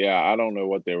don't know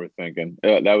what they were thinking.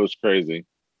 That was crazy.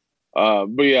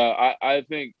 I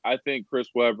think Chris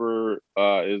Webber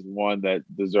is one that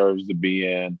deserves to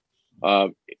be in.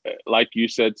 Like you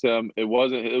said, Tim, it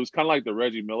was kind of like the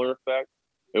Reggie Miller effect.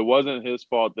 It wasn't his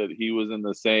fault that he was in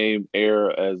the same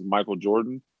era as Michael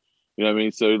Jordan. You know what I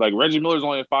mean? So, like, Reggie Miller's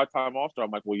only a 5-time All-Star.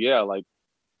 I'm like, well, yeah, like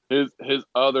his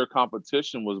other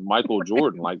competition was Michael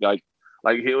Jordan. Like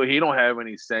he don't have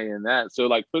any say in that. So,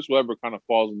 like, Chris Webber kind of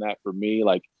falls in that for me.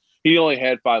 Like, he only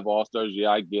had 5 All-Stars.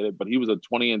 Yeah, I get it. But he was a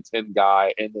 20 and 10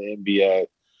 guy in the NBA.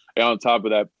 And on top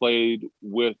of that, played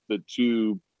with the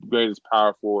 2 greatest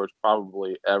power forwards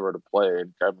probably ever to play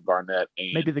in Kevin Garnett and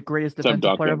maybe the greatest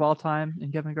defensive player of all time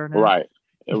in Kevin Garnett. Right.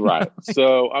 Right.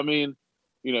 So, I mean,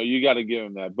 you got to give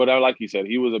him that. But like you said,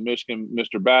 he was a Michigan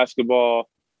Mr. Basketball.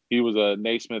 He was a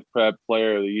Naismith Prep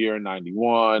Player of the Year in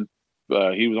 '91.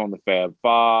 He was on the Fab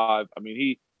Five. I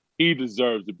mean, he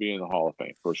deserves to be in the Hall of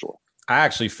Fame for sure. I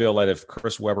actually feel that if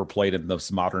Chris Webber played in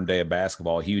this modern day of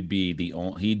basketball, he'd be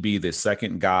the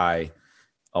second guy,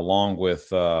 along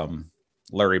with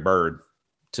Larry Bird,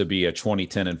 to be a 20,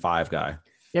 10, and 5 guy.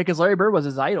 Yeah, because Larry Bird was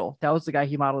his idol. That was the guy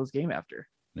he modeled his game after.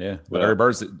 Yeah, Larry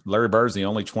Bird's the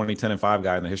only 20, 10, and 5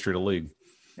 guy in the history of the league.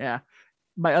 Yeah.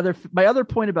 My other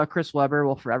point about Chris Webber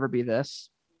will forever be this: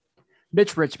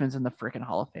 Mitch Richmond's in the freaking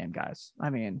Hall of Fame, guys. I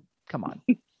mean, come on.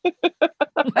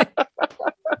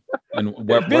 And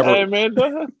Webber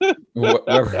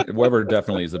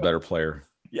definitely is a better player.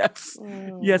 Yes,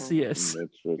 yes, he is.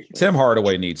 Tim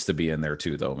Hardaway needs to be in there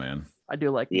too, though, man. I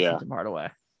do like Tim Hardaway.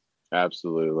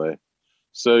 Absolutely.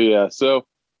 So yeah,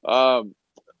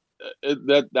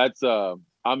 that's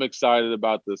I'm excited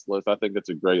about this list. I think it's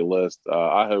a great list.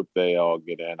 I hope they all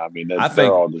get in. I mean,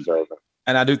 they're all deserving.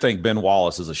 And I do think Ben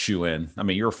Wallace is a shoe-in. I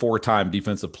mean, you're a 4-time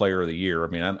Defensive Player of the Year. I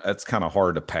mean, that's kind of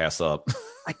hard to pass up.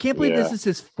 I can't believe this is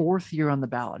his 4th year on the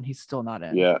ballot and he's still not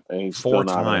in. Yeah, and he's still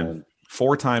not in.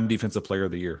 4-time Defensive Player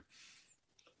of the Year,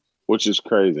 which is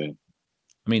crazy.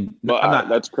 I mean,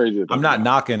 that's crazy. I'm not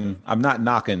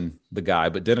knocking the guy,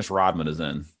 but Dennis Rodman is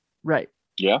in. Right.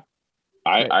 Yeah,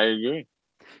 I agree.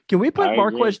 Can we put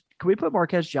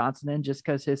Marquez Johnson in just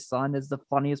because his son is the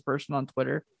funniest person on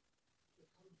Twitter?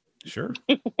 Sure.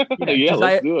 Yeah,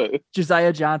 let's do it.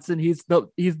 Josiah Johnson, he's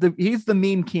the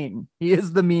meme king. He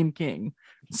is the meme king.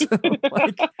 So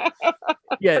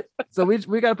so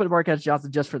we got to put Marquez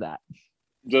Johnson just for that.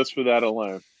 Just for that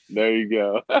alone. There you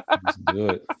go. Let's do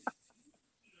it.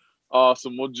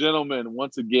 Awesome. Well, gentlemen,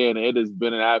 once again, it has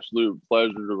been an absolute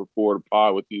pleasure to record a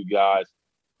pod with you guys.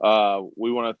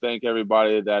 We want to thank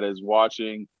everybody that is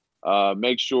watching.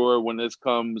 Make sure when this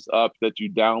comes up that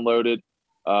you download it.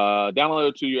 Download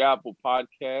it to your Apple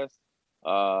Podcast.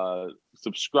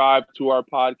 Subscribe to our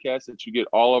podcast so that you get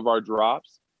all of our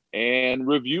drops, and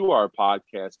review our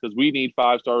podcast because we need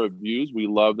 5-star reviews. We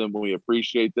love them and we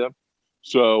appreciate them.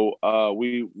 So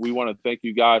we want to thank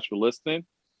you guys for listening.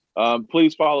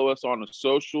 Please follow us on the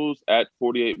socials at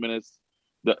 48 Minutes,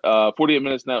 the 48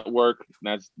 Minutes Network.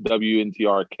 That's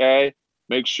WNTRK.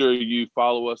 Make sure you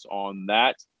follow us on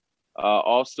that.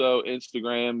 Also,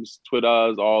 Instagrams,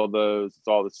 Twitters, all of those, it's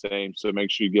all the same. So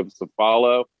make sure you give us a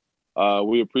follow.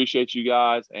 We appreciate you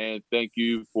guys and thank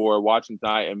you for watching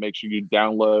tonight. And make sure you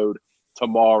download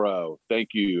tomorrow. Thank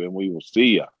you, and we will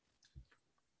see you.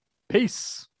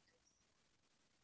 Peace.